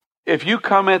If you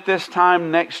come at this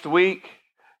time next week,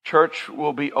 church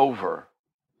will be over.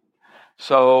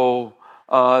 So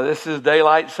this is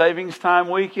daylight savings time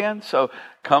weekend. So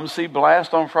come see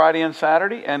Blast on Friday and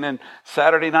Saturday. And then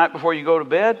Saturday night before you go to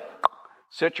bed,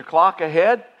 set your clock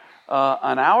ahead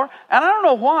an hour. And I don't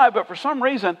know why, but for some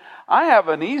reason, I have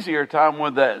an easier time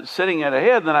with that sitting it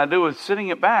ahead than I do with sitting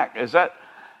it back. Am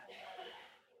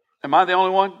I the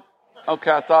only one?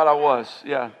 Okay, I thought I was.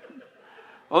 Yeah.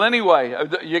 Well, anyway,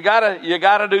 you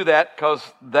gotta do that because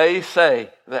they say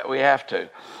that we have to.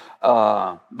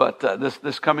 But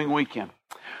this coming weekend,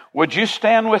 would you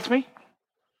stand with me?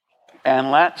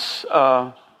 And let's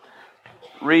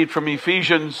read from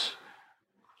Ephesians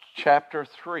chapter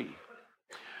 3.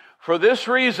 For this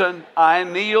reason, I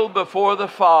kneel before the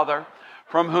Father,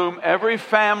 from whom every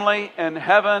family in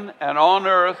heaven and on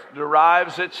earth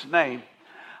derives its name.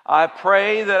 I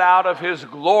pray that out of His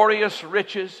glorious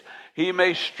riches, He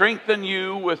may strengthen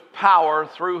you with power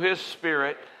through His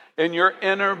Spirit in your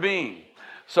inner being,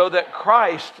 so that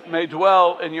Christ may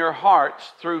dwell in your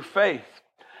hearts through faith.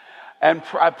 And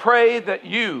I pray that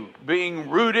you, being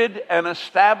rooted and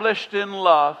established in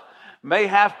love, may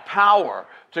have power,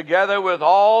 together with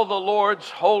all the Lord's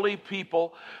holy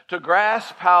people, to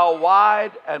grasp how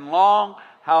wide and long,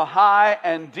 how high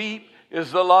and deep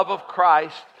is the love of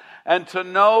Christ, and to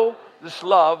know this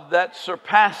love that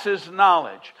surpasses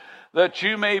knowledge, that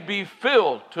you may be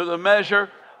filled to the measure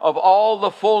of all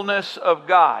the fullness of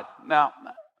God. Now,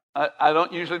 I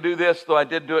don't usually do this, though I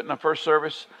did do it in the first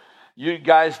service. You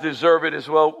guys deserve it as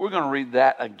well. We're going to read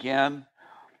that again.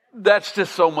 That's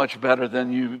just so much better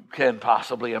than you can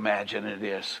possibly imagine it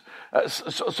is.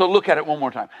 So look at it one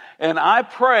more time. And I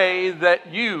pray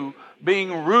that you,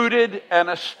 being rooted and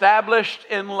established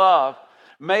in love,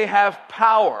 may have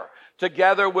power,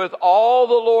 together with all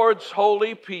the Lord's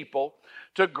holy people,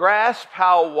 to grasp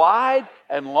how wide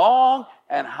and long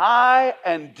and high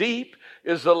and deep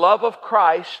is the love of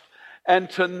Christ, and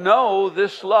to know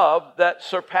this love that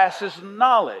surpasses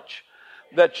knowledge,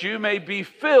 that you may be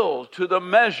filled to the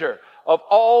measure of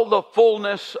all the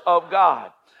fullness of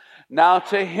God. Now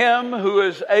to Him who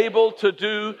is able to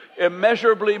do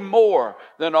immeasurably more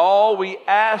than all we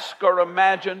ask or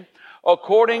imagine,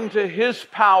 according to His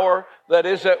power that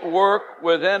is at work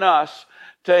within us,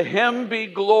 to Him be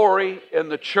glory in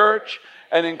the church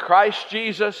and in Christ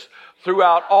Jesus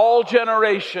throughout all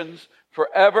generations,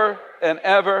 forever and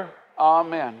ever.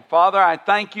 Amen. Father, I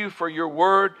thank You for Your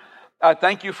word. I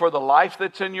thank You for the life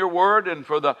that's in Your word and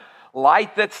for the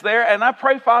light that's there. And I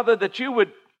pray, Father, that You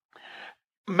would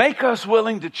make us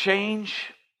willing to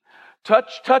change.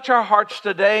 Touch our hearts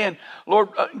today. And Lord,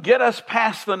 get us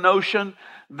past the notion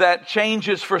that change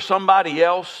is for somebody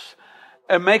else,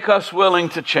 and make us willing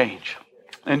to change.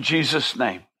 In Jesus'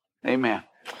 name, amen.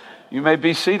 You may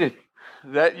be seated.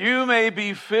 That you may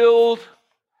be filled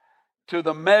to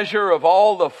the measure of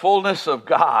all the fullness of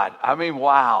God. I mean,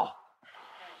 wow.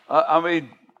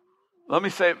 Let me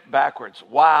say it backwards.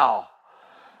 Wow.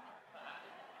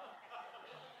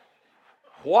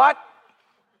 What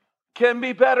can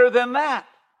be better than that?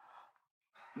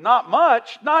 Not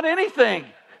much, not anything.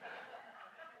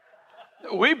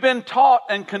 We've been taught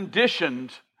and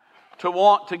conditioned to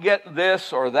want to get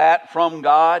this or that from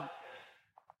God.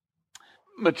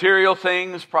 Material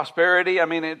things, prosperity,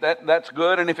 that's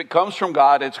good. And if it comes from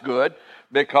God, it's good,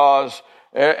 because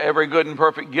every good and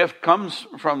perfect gift comes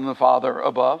from the Father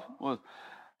above, with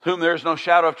whom there's no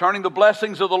shadow of turning. The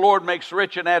blessings of the Lord makes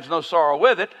rich and adds no sorrow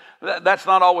with it. That's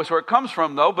not always where it comes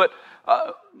from, though. But,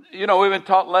 we've been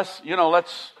taught, let's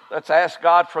ask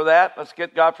God for that. Let's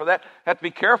get God for that. Have to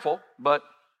be careful, but,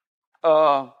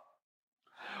 or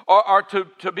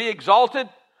to be exalted,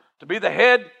 to be the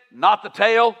head, not the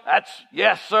tail. That's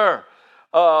yes, sir.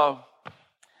 You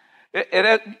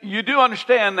do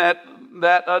understand that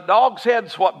a dog's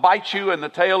head's what bites you, and the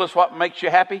tail is what makes you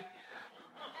happy,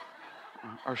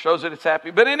 or shows that it's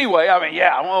happy. But anyway,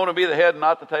 I want to be the head and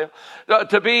not the tail.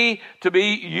 To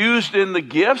be used in the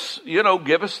gifts,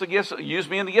 give us the gifts, use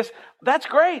me in the gifts. That's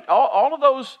great. All of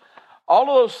those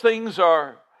things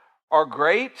are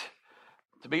great.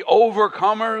 To be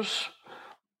overcomers,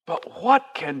 but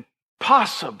what can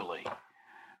possibly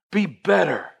be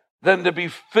better than to be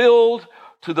filled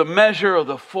to the measure of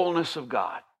the fullness of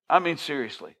God?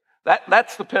 Seriously,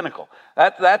 that's the pinnacle.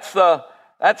 That's the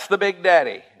big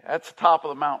daddy. That's the top of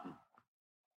the mountain.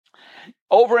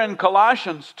 Over in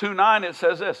Colossians 2:9, it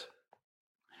says this: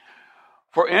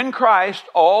 For in Christ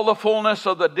all the fullness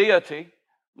of the deity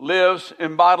lives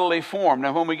in bodily form.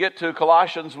 Now, when we get to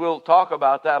Colossians, we'll talk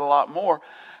about that a lot more.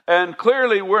 And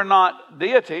clearly, we're not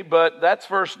deity, but that's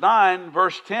verse 9.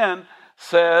 Verse 10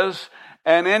 says,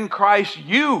 and in Christ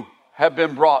you have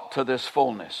been brought to this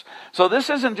fullness. So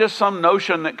this isn't just some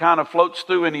notion that kind of floats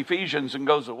through in Ephesians and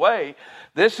goes away.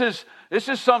 This is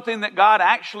something that God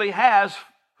actually has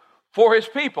for His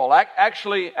people,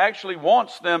 actually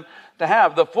wants them to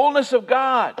have. The fullness of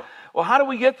God. Well, how do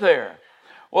we get there?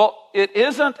 Well, it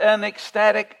isn't an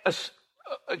ecstatic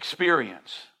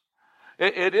experience.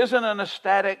 It isn't an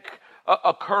ecstatic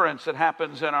occurrence that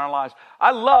happens in our lives. I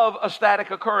love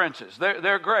ecstatic occurrences.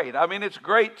 They're great. I mean, it's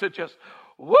great to just,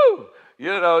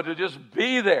 to just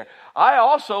be there. I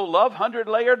also love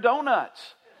 100-layer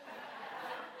donuts.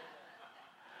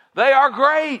 They are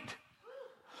great.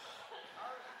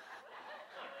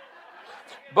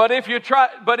 But if you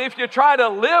try to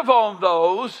live on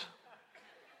those,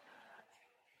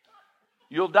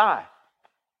 you'll die.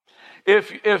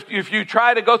 If you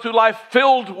try to go through life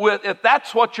filled with, if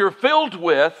that's what you're filled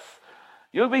with,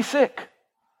 you'll be sick.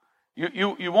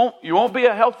 You won't be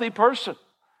a healthy person,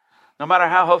 no matter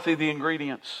how healthy the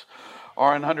ingredients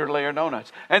are in 100-layer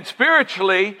donuts. And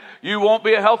spiritually, you won't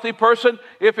be a healthy person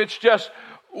if it's just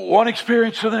one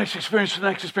experience to the next experience to the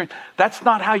next experience. That's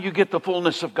not how you get the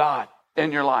fullness of God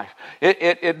in your life.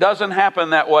 It doesn't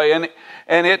happen that way,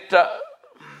 and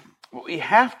we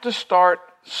have to start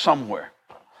somewhere.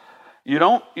 You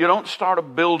don't start a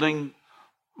building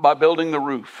by building the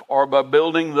roof, or by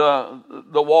building the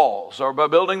walls, or by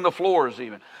building the floors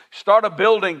even. Start a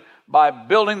building by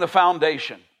building the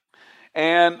foundation.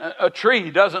 And a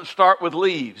tree doesn't start with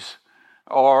leaves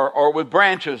or with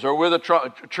branches or with a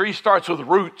trunk. A tree starts with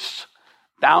roots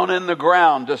down in the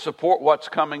ground to support what's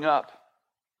coming up.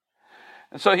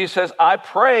 And so he says, I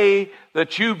pray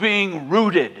that you being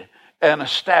rooted and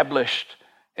established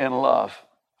in love.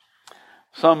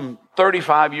 Some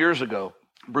 35 years ago,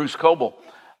 Bruce Coble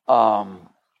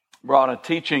brought a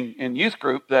teaching in youth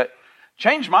group that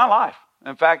changed my life.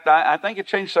 In fact, I think it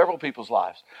changed several people's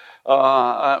lives.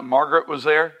 Margaret was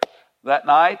there that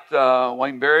night.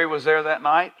 Wayne Berry was there that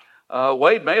night.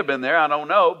 Wade may have been there, I don't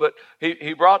know. But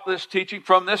he brought this teaching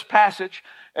from this passage,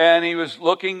 and he was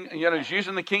looking, he's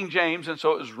using the King James, and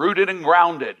so it was rooted and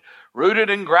grounded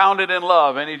in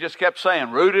love. And he just kept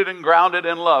saying, rooted and grounded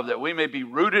in love, that we may be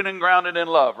rooted and grounded in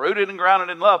love, rooted and grounded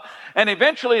in love. And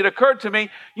eventually it occurred to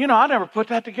me, I never put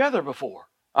that together before.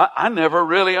 I never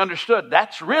really understood.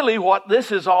 That's really what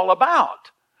this is all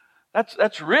about.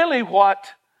 That's really where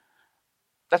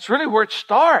it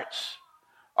starts,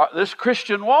 this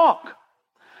Christian walk.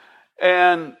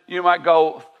 And you might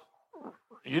go,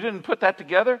 you didn't put that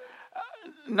together?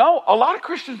 No, a lot of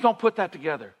Christians don't put that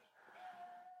together.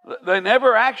 They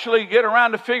never actually get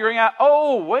around to figuring out,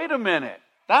 oh, wait a minute.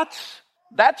 That's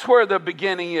where the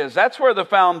beginning is. That's where the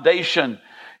foundation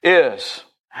is.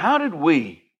 How did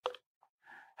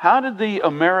the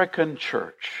American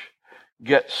church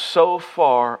get so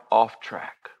far off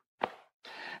track?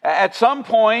 At some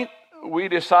point, we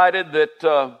decided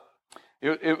that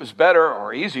it was better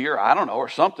or easier, I don't know, or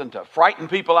something, to frighten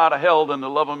people out of hell than to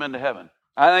love them into heaven.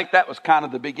 I think that was kind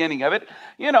of the beginning of it.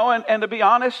 And to be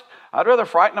honest, I'd rather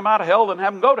frighten them out of hell than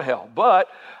have them go to hell. But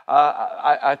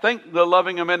I think the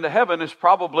loving them into heaven is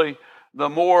probably the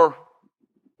more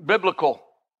biblical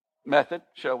method,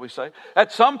 shall we say.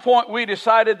 At some point, we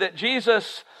decided that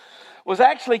Jesus was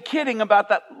actually kidding about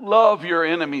that love your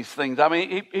enemies things. I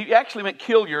mean, he actually meant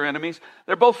kill your enemies.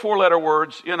 They're both four-letter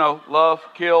words, love,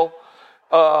 kill.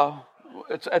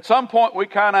 At some point, we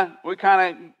kind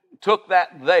of took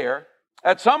that there.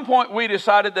 At some point, we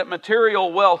decided that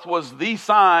material wealth was the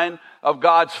sign of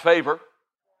God's favor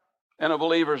in a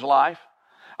believer's life.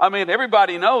 I mean,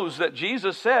 everybody knows that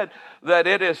Jesus said that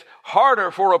it is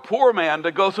harder for a poor man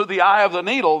to go through the eye of the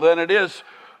needle than it is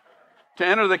to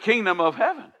enter the kingdom of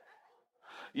heaven.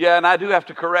 Yeah, and I do have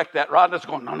to correct that. Rodney's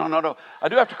going, no. I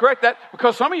do have to correct that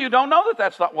because some of you don't know that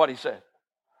that's not what he said.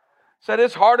 He said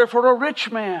it's harder for a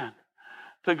rich man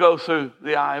to go through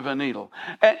the eye of a needle.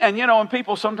 And when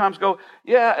people sometimes go,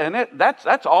 yeah, and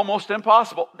that's almost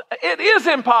impossible. It is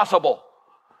impossible.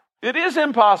 It is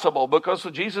impossible because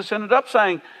Jesus ended up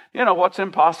saying, what's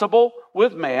impossible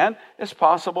with man is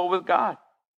possible with God.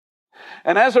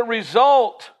 And as a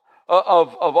result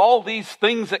of all these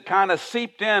things that kind of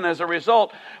seeped in, as a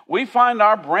result, we find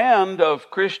our brand of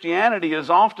Christianity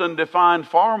is often defined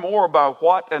far more by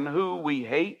what and who we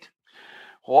hate,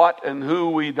 what and who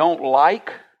we don't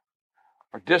like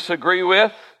or disagree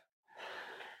with,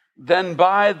 than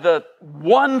by the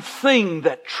one thing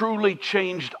that truly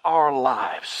changed our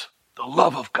lives, the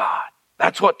love of God.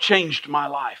 That's what changed my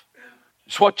life.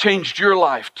 It's what changed your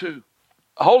life too.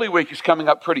 Holy Week is coming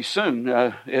up pretty soon.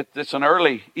 It's an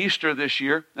early Easter this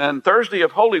year. And Thursday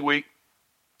of Holy Week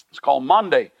is called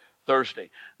Maundy Thursday.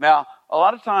 Now, a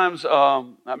lot of times,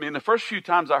 the first few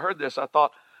times I heard this, I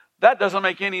thought, that doesn't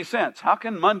make any sense. How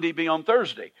can Monday be on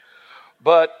Thursday?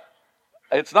 But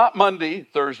it's not Monday,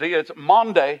 Thursday. It's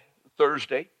Maundy,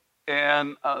 Thursday.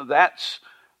 And that's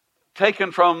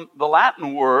taken from the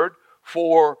Latin word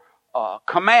for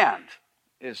command,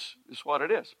 is what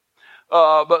it is.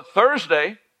 But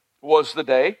Thursday was the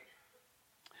day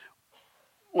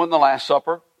when the Last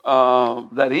Supper,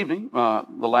 that evening,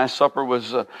 the Last Supper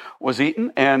was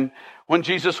eaten, and when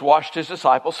Jesus washed his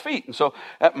disciples' feet. And so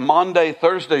at Maundy,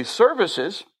 Thursday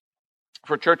services,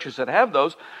 for churches that have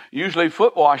those, usually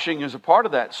foot washing is a part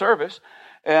of that service.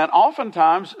 And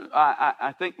oftentimes,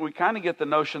 I think we kind of get the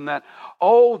notion that,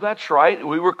 oh, that's right,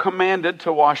 we were commanded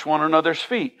to wash one another's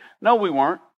feet. No, we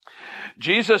weren't.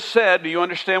 Jesus said, do you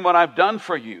understand what I've done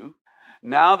for you?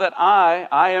 Now that I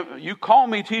am, you call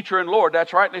me teacher and Lord,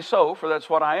 that's rightly so, for that's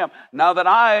what I am. Now that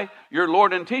I, your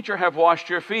Lord and teacher, have washed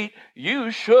your feet, you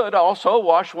should also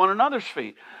wash one another's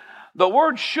feet. The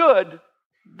word should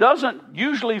doesn't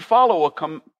usually follow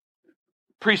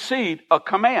precede a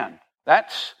command.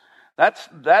 That's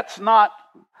not,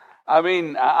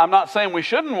 I'm not saying we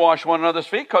shouldn't wash one another's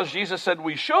feet because Jesus said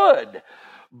we should,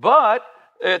 but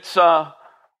it's a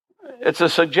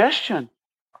suggestion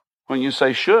when you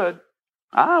say should.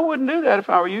 I wouldn't do that if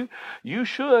I were you. You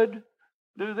should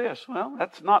do this. Well,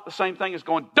 that's not the same thing as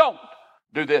going, don't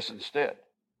do this instead.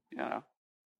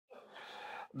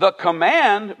 The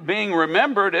command being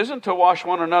remembered isn't to wash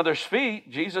one another's feet.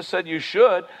 Jesus said you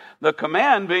should. The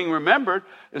command being remembered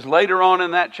is later on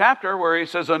in that chapter where he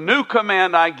says, a new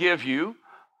command I give you,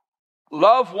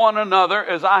 love one another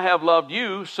as I have loved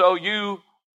you, so you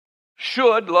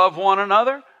should love one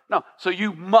another. No, so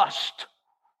you must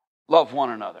love one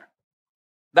another.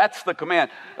 That's the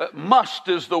command. Must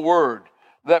is the word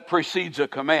that precedes a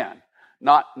command,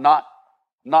 not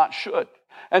should.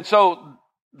 And so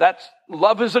that's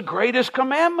love is the greatest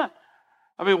commandment.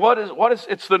 What is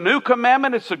it's the new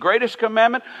commandment, it's the greatest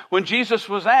commandment. When Jesus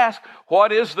was asked,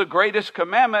 what is the greatest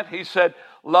commandment? He said,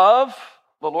 love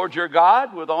the Lord your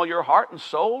God with all your heart and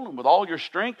soul and with all your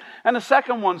strength. And the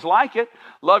second one's like it,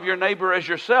 love your neighbor as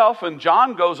yourself. And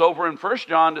John goes over in 1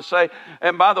 John to say,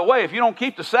 and by the way, if you don't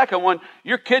keep the second one,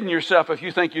 you're kidding yourself if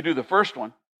you think you do the first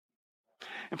one.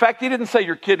 In fact, he didn't say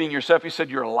you're kidding yourself. He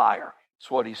said you're a liar. That's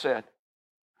what he said.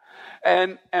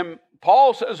 And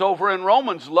Paul says over in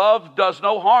Romans, love does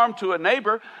no harm to a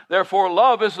neighbor. Therefore,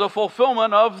 love is the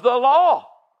fulfillment of the law.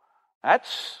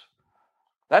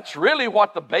 That's really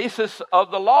what the basis of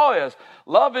the law is.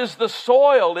 Love is the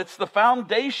soil. It's the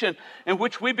foundation in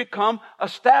which we become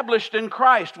established in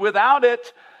Christ. Without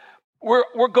it,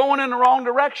 we're going in the wrong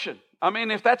direction.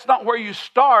 If that's not where you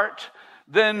start,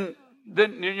 then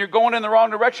you're going in the wrong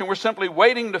direction. We're simply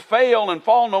waiting to fail and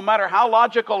fall, no matter how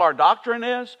logical our doctrine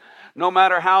is, no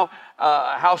matter how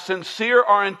sincere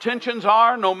our intentions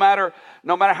are, no matter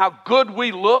how good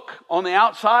we look on the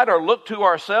outside or look to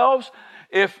ourselves.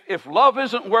 If love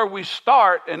isn't where we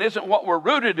start and isn't what we're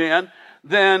rooted in,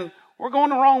 then we're going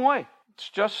the wrong way. It's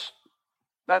just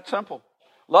that simple.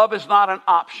 Love is not an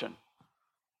option.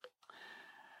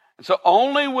 And so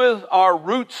only with our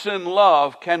roots in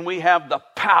love can we have the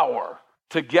power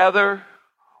together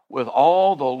with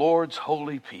all the Lord's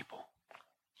holy people.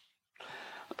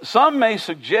 Some may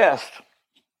suggest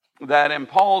that in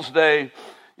Paul's day,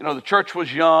 the church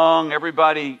was young,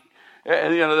 everybody,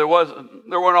 there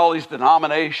weren't all these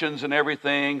denominations and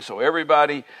everything, so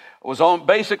everybody was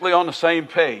basically on the same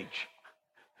page.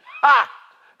 Ha!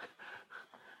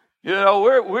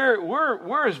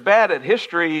 We're as bad at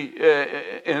history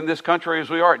in this country as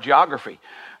we are at geography.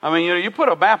 You put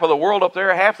a map of the world up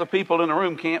there, half the people in the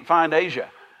room can't find Asia.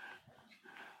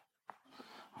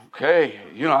 Okay,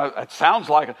 it sounds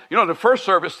like, the first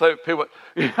service, people,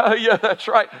 yeah, that's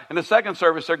right. In the second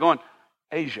service, they're going,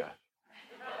 Asia.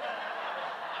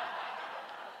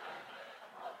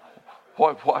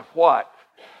 What?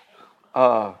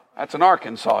 That's in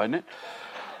Arkansas, isn't it?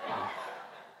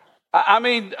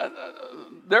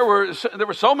 There were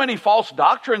so many false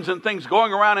doctrines and things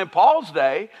going around in Paul's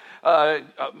day. A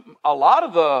lot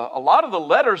of the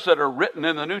letters that are written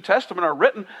in the New Testament are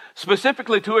written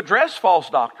specifically to address false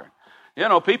doctrine.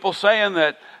 People saying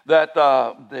that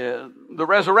the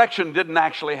resurrection didn't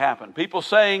actually happen. People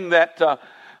saying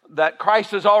that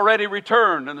Christ has already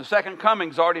returned and the second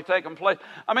coming's already taken place.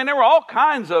 There were all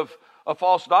kinds of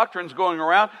false doctrines going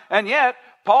around, and yet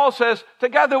Paul says,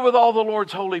 together with all the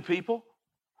Lord's holy people.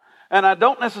 And I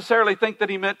don't necessarily think that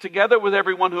he meant together with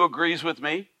everyone who agrees with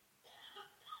me.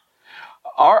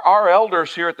 Our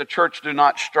elders here at the church do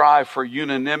not strive for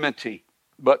unanimity,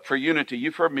 but for unity.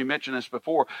 You've heard me mention this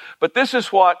before. But this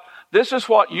is what this is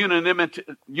what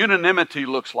unanimity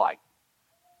looks like.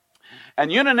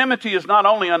 And unanimity is not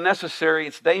only unnecessary,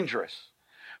 it's dangerous.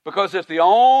 Because if the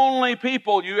only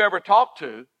people you ever talk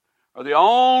to, or the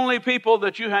only people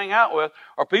that you hang out with,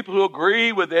 are people who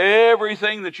agree with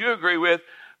everything that you agree with,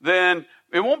 then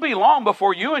it won't be long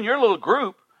before you and your little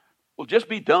group will just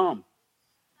be dumb.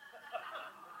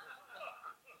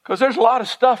 Because there's a lot of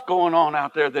stuff going on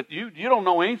out there that you don't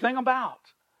know anything about.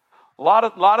 A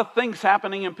lot of things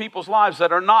happening in people's lives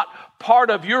that are not part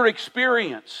of your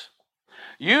experience.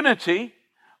 Unity,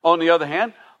 on the other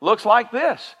hand, looks like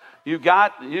this. You've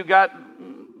got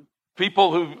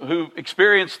people who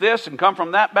experience this and come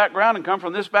from that background and come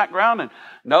from this background and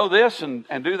know this and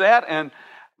do that,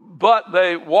 but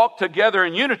they walk together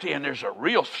in unity, and there's a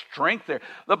real strength there.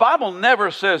 The Bible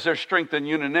never says there's strength in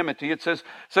unanimity. It says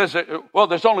that,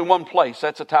 there's only one place.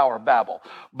 That's the Tower of Babel.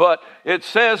 But it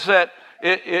says that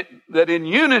that in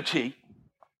unity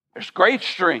there's great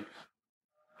strength.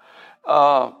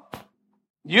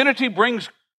 Unity brings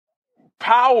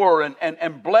power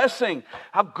and blessing.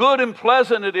 How good and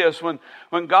pleasant it is when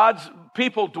God's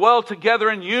people dwell together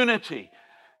in unity.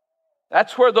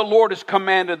 That's where the Lord has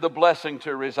commanded the blessing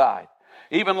to reside.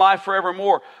 Even life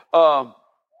forevermore.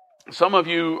 Some of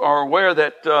you are aware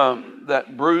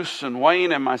that Bruce and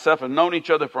Wayne and myself have known each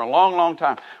other for a long, long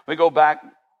time. We go back,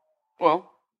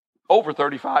 over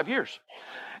 35 years.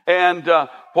 And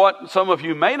what some of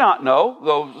you may not know,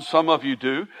 though some of you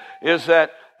do, is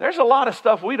that there's a lot of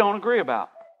stuff we don't agree about.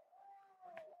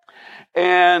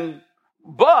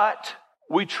 But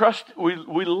we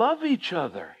love each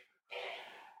other.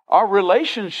 Our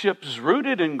relationship is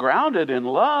rooted and grounded in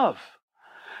love.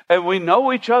 And we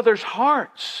know each other's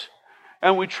hearts.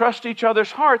 And we trust each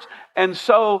other's hearts. And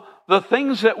so the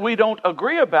things that we don't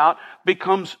agree about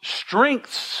becomes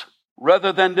strengths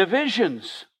rather than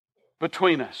divisions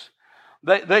between us.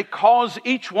 They cause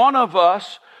each one of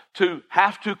us to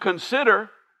have to consider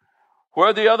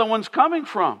where the other one's coming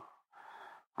from.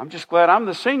 I'm just glad I'm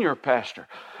the senior pastor.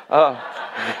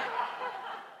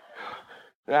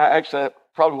 Actually, that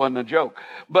probably wasn't a joke.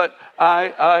 But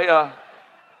I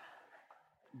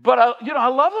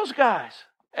love those guys,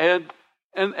 and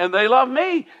they love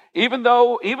me, even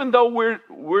though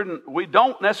we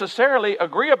don't necessarily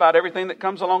agree about everything that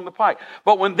comes along the pike.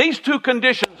 But when these two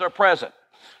conditions are present,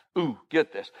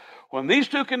 get this. When these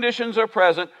two conditions are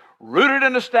present, rooted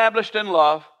and established in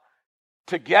love,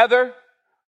 together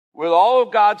with all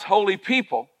of God's holy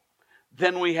people,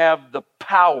 then we have the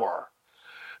power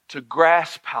to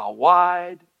grasp how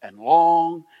wide and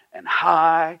long and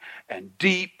high and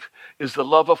deep is the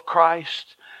love of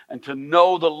Christ, and to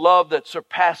know the love that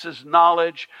surpasses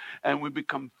knowledge, and we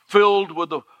become filled with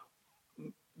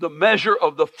the measure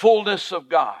of the fullness of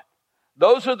God.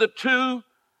 Those are the two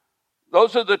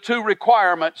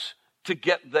requirements to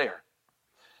get there.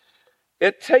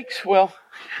 It takes,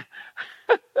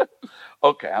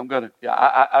 okay, I'm going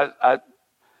to,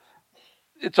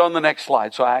 it's on the next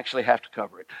slide, so I actually have to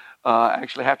cover it. I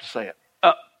actually have to say it.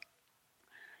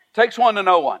 Takes one to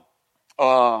know one.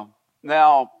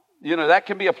 Now, that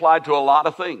can be applied to a lot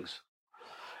of things.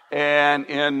 And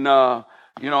in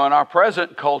our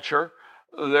present culture,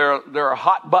 there are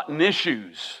hot button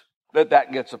issues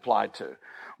that gets applied to.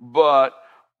 But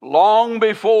long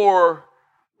before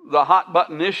the hot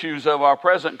button issues of our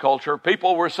present culture,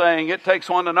 people were saying it takes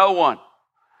one to know one.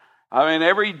 I mean,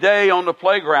 every day on the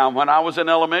playground when I was in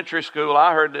elementary school,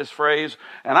 I heard this phrase,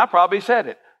 and I probably said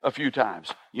it a few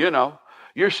times.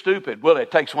 You're stupid. Well,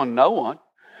 it takes one to know one.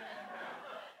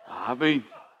 I mean,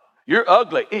 you're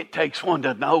ugly. It takes one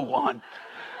to know one.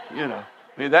 I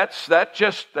mean, that's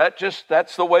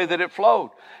the way that it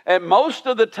flowed. And most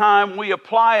of the time we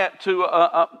apply it to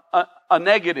a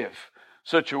negative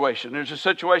situation. There's a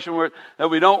situation that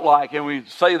we don't like, and we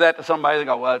say that to somebody, they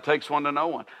go, well, it takes one to know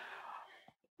one.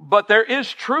 But there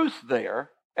is truth there,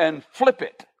 and flip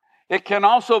it. It can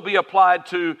also be applied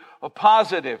to a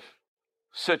positive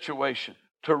situation.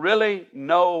 To really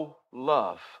know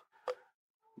love,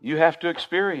 you have to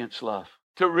experience love.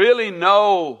 To really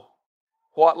know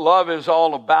what love is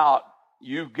all about,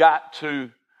 you've got to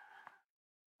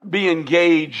be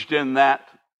engaged in that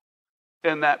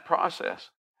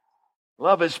process.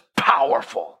 Love is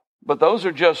powerful, but those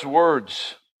are just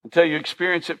words until you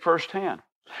experience it firsthand.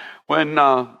 When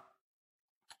the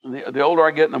older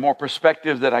I get and the more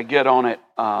perspective that I get on it,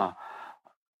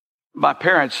 my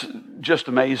parents just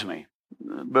amaze me,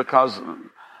 because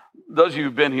those of you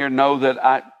who've been here know that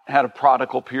I had a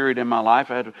prodigal period in my life.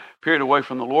 I had a period away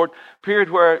from the Lord, period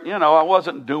where, I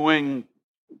wasn't doing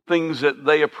things that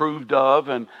they approved of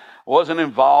and wasn't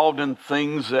involved in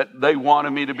things that they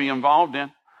wanted me to be involved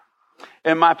in.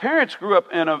 And my parents grew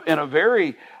up in a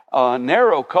very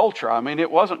narrow culture. I mean,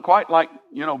 it wasn't quite like,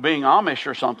 being Amish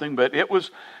or something, but it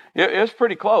was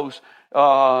pretty close. They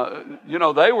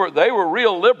were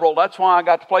real liberal. That's why I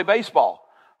got to play baseball.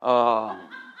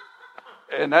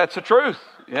 And that's the truth.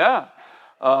 Yeah.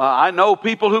 I know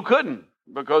people who couldn't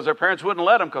because their parents wouldn't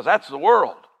let them, because that's the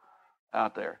world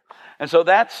out there. And so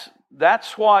that's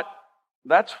what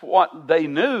they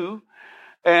knew.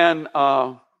 And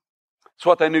it's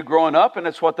what they knew growing up, and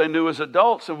it's what they knew as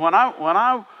adults. And when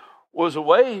I was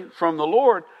away from the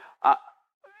Lord,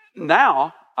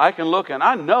 now I can look and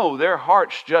I know their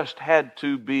hearts just had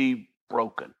to be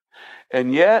broken.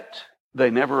 And yet they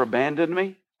never abandoned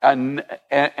me, and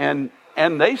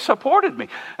they supported me.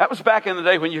 That was back in the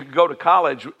day when you could go to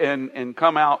college and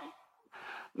come out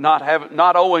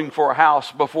not owing for a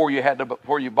house before you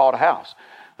bought a house.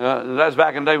 That was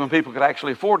back in the day when people could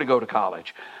actually afford to go to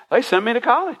college. They sent me to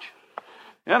college,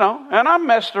 and I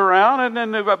messed around,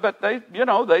 but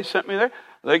they sent me there.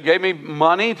 They gave me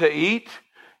money to eat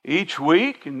each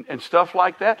week and stuff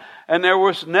like that, and there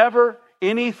was never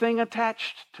anything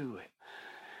attached to it.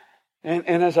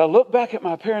 And as I look back at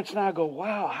my parents now, I go,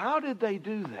 wow, how did they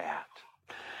do that?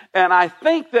 And I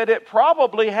think that it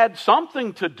probably had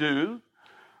something to do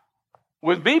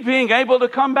with me being able to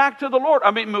come back to the Lord. I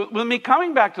mean, with me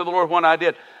coming back to the Lord when I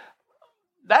did.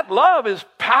 That love is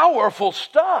powerful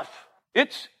stuff.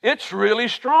 It's really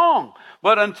strong.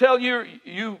 But until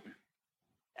you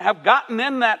have gotten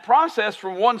in that process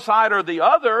from one side or the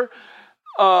other,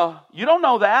 you don't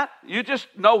know that. You just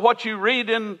know what you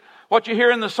read in, what you hear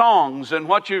in the songs, and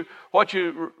what you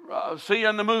see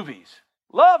in the movies.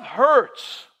 Love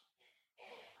hurts.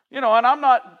 And I'm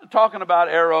not talking about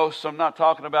Eros. I'm not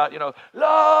talking about,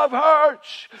 love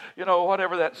hurts,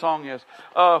 whatever that song is.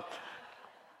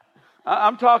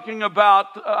 I'm talking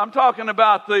about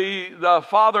the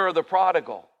father of the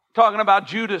prodigal. I'm talking about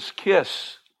Judas'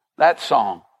 kiss, that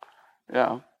song.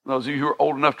 Yeah, those of you who are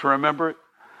old enough to remember it.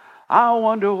 I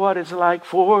wonder what it's like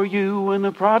for you when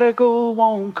the prodigal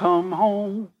won't come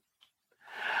home.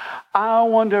 I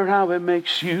wonder how it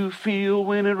makes you feel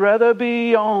when he'd rather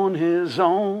be on his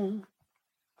own.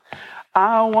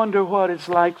 I wonder what it's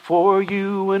like for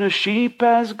you when a sheep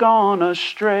has gone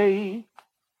astray.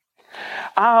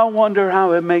 I wonder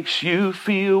how it makes you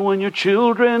feel when your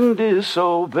children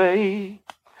disobey.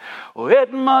 Oh,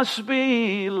 it must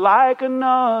be like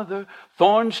another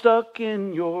thorn stuck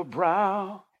in your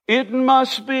brow. It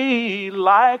must be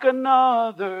like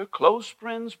another close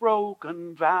friend's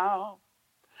broken vow.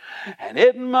 And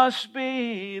it must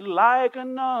be like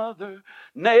another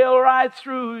nail right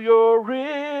through your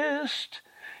wrist.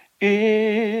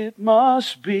 It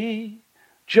must be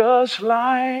just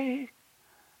like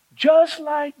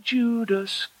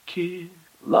Judas' kiss.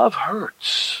 Love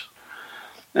hurts.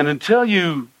 And until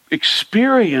you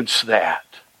experience that,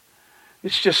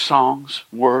 it's just songs,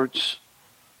 words,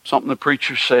 something the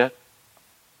preacher said.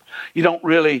 You don't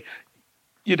really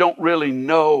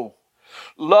know.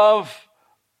 Love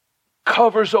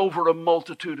covers over a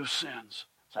multitude of sins.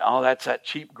 Say, oh, that's that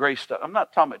cheap grace stuff. I'm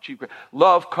not talking about cheap grace.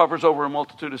 Love covers over a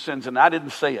multitude of sins, and I didn't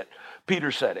say it.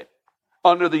 Peter said it.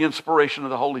 Under the inspiration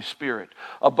of the Holy Spirit.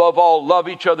 Above all, love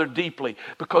each other deeply,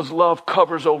 because love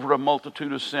covers over a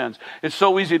multitude of sins. It's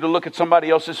so easy to look at somebody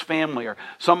else's family or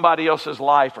somebody else's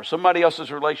life or somebody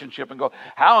else's relationship and go,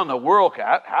 how in the world,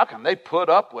 how can they put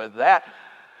up with that?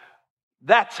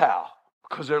 That's how,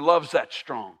 because their love's that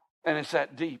strong and it's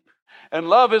that deep. And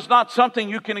love is not something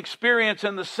you can experience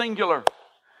in the singular.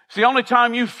 It's the only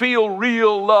time you feel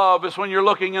real love is when you're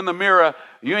looking in the mirror.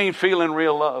 You ain't feeling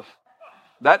real love.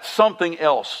 That's something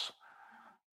else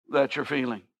that you're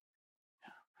feeling.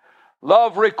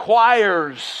 Love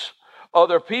requires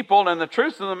other people, and the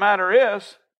truth of the matter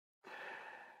is,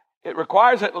 it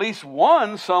requires at least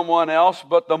someone else,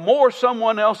 but the more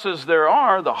someone else's there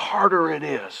are, the harder it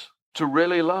is to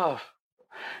really love.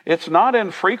 It's not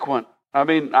infrequent. I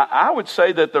mean, I would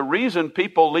say that the reason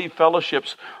people leave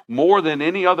fellowships more than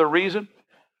any other reason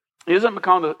isn't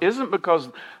because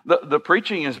the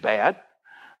preaching is bad,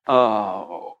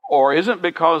 or isn't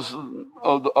because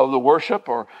of the worship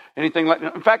or anything like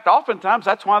that. In fact, oftentimes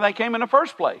that's why they came in the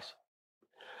first place.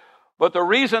 But the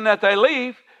reason that they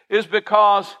leave is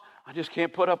because I just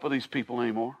can't put up with these people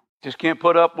anymore. Just can't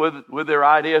put up with their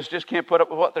ideas. Just can't put up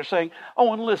with what they're saying.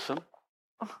 Oh, and listen.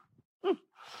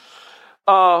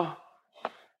 I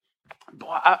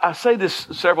say this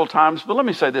several times, but let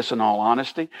me say this in all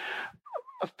honesty.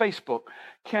 Facebook.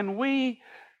 Can we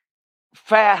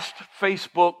fast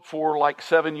Facebook for like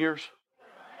 7 years?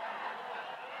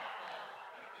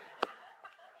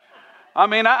 I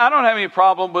mean, I don't have any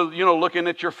problem with, looking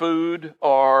at your food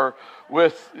or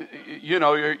with,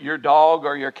 your dog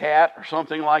or your cat or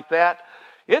something like that.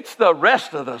 It's the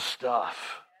rest of the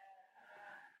stuff.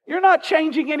 You're not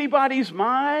changing anybody's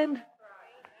mind.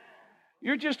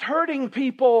 You're just hurting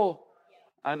people.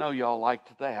 I know y'all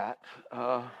liked that.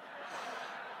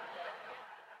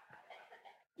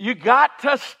 You got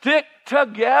to stick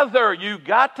together. You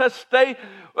got to stay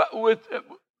with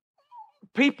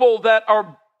people that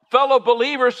are fellow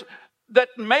believers that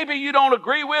maybe you don't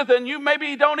agree with and you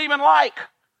maybe don't even like.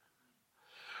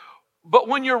 But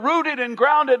when you're rooted and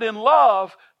grounded in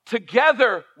love,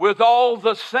 together with all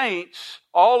the saints,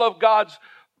 all of God's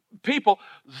people,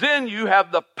 then you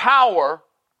have the power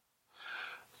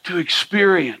to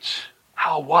experience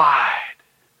how wide,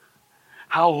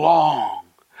 how long,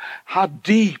 how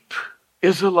deep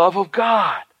is the love of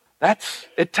God.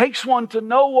 It takes one to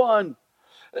know one.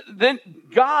 Then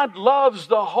God loves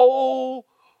the whole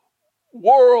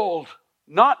world,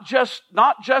 not just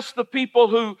the people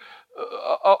who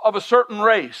of a certain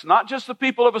race, not just the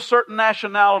people of a certain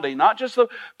nationality, not just the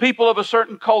people of a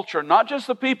certain culture, not just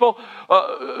the people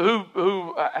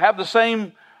who have the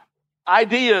same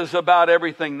ideas about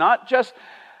everything,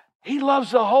 He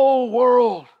loves the whole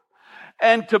world.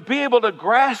 And to be able to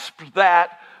grasp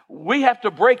that, we have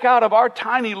to break out of our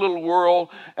tiny little world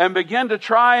and begin to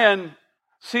try and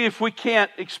see if we can't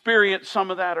experience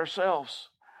some of that ourselves.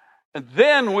 And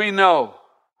then we know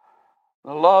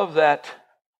the love that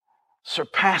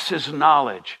surpasses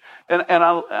knowledge. And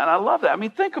I love that. I mean,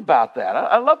 think about that.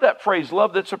 I love that phrase,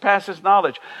 love that surpasses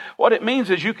knowledge. What it means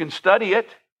is you can study it,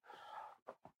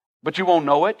 but you won't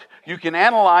know it. You can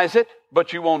analyze it,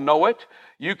 but you won't know it.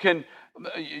 You can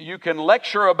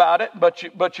lecture about it, but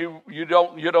you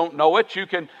don't know it. You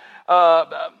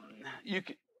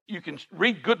can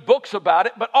read good books about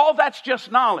it, but all that's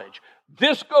just knowledge.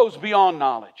 This goes beyond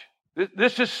knowledge.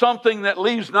 This is something that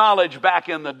leaves knowledge back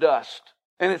in the dust.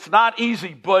 And it's not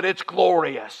easy, but it's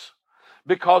glorious.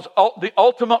 Because the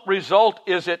ultimate result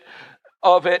is to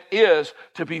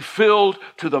be filled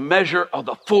to the measure of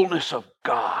the fullness of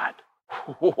God.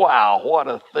 Wow, what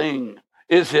a thing.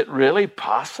 Is it really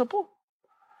possible?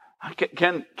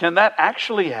 Can that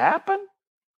actually happen?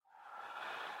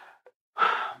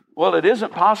 Well, it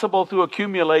isn't possible through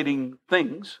accumulating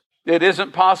things. It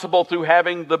isn't possible through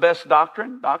having the best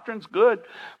doctrine. Doctrine's good,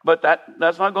 but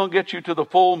that's not going to get you to the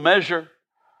full measure.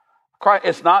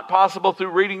 It's not possible through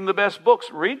reading the best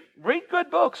books. Read good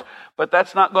books, but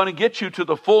that's not going to get you to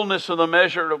the fullness of the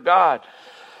measure of God.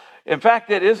 In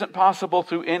fact, it isn't possible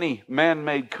through any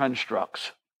man-made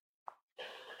constructs.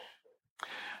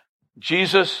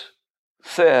 Jesus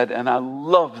said, and I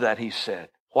love that he said,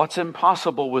 what's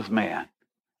impossible with man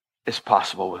is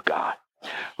possible with God.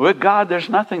 With God, there's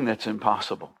nothing that's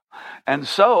impossible. And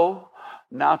so,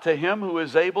 now to him who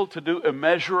is able to do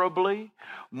immeasurably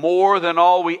more than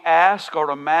all we ask or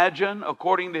imagine,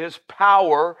 according to his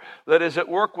power that is at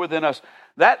work within us.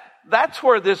 That's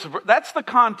the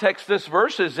context this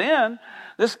verse is in.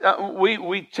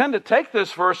 We tend to take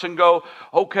this verse and go,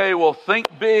 okay, well,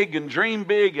 think big and dream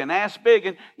big and ask big.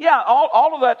 And yeah,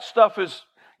 all of that stuff is,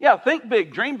 yeah, think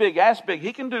big, dream big, ask big.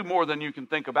 He can do more than you can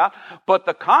think about. But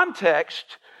the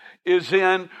context is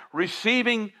in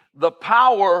receiving the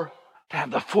power to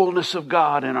have the fullness of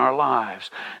God in our lives.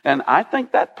 And I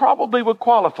think that probably would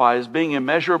qualify as being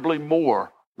immeasurably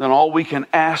more than all we can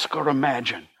ask or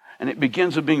imagine. And it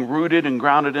begins with being rooted and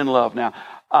grounded in love. Now,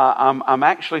 I'm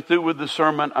actually through with the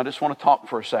sermon. I just want to talk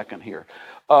for a second here.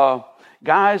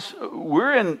 Guys,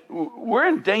 we're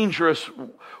in dangerous,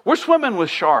 we're swimming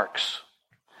with sharks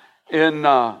in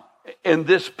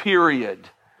this period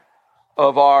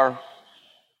of our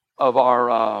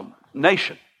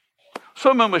nation.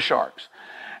 Swimming with sharks.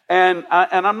 And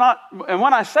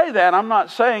when I say that, I'm not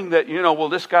saying that, well,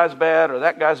 this guy's bad or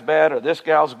that guy's bad or this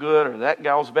gal's good or that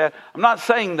gal's bad. I'm not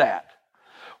saying that.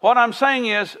 What I'm saying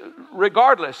is,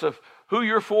 regardless of who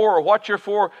you're for or what you're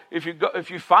for, if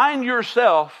you find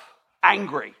yourself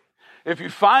angry, if you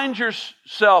find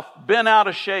yourself bent out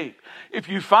of shape, if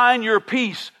you find your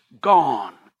peace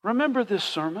gone, remember this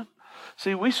sermon.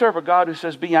 See, we serve a God who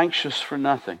says, be anxious for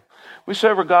nothing. We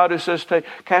serve a God who says,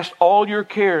 cast all your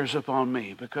cares upon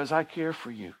me because I care for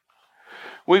you.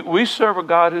 We serve a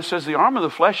God who says the arm of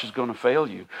the flesh is going to fail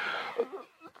you.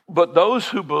 But those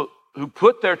who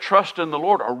put their trust in the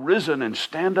Lord are risen and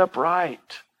stand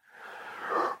upright.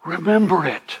 Remember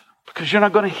it, because you're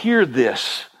not going to hear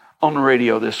this on the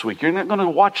radio this week. You're not going to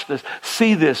watch this,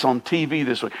 see this on TV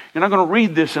this week. You're not going to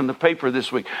read this in the paper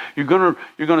this week. You're going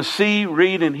to see,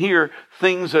 read, and hear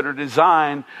things that are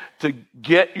designed to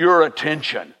get your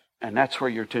attention. And that's where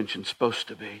your attention's supposed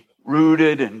to be.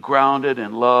 rooted and grounded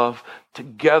in love,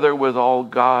 together with all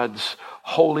God's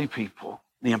holy people,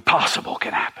 the impossible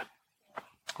can happen.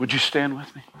 Would you stand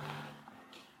with me?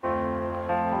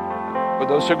 For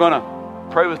those who are going to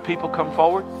pray with people, come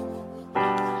forward.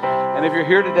 And if you're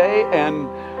here today and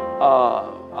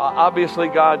obviously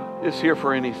God is here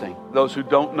for anything. Those who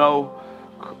don't know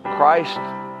Christ,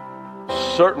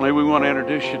 certainly we want to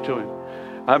introduce you to Him.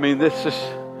 I mean, this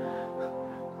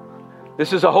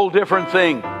is a whole different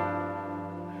thing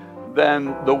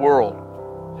than the world.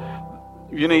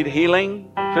 You need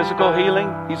healing, physical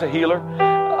healing. He's a healer.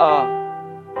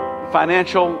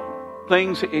 Financial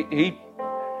things.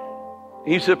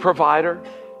 He's a provider.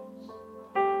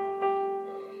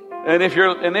 And if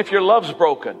your love's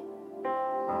broken,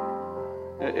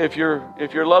 if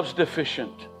your love's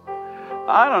deficient,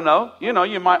 I don't know.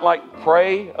 You might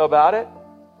pray about it,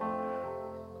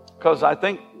 because I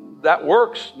think that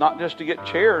works, not just to get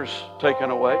chairs taken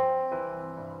away.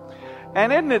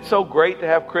 And isn't it so great to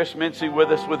have Chris Mincy with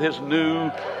us with his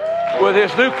new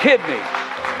kidney?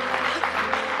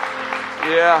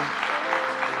 Yeah.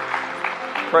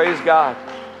 Praise God.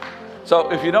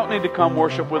 So if you don't need to come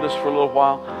worship with us for a little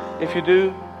while, if you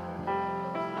do,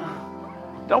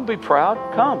 don't be proud.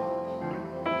 Come.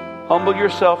 Humble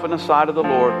yourself in the sight of the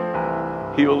Lord.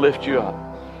 He will lift you up.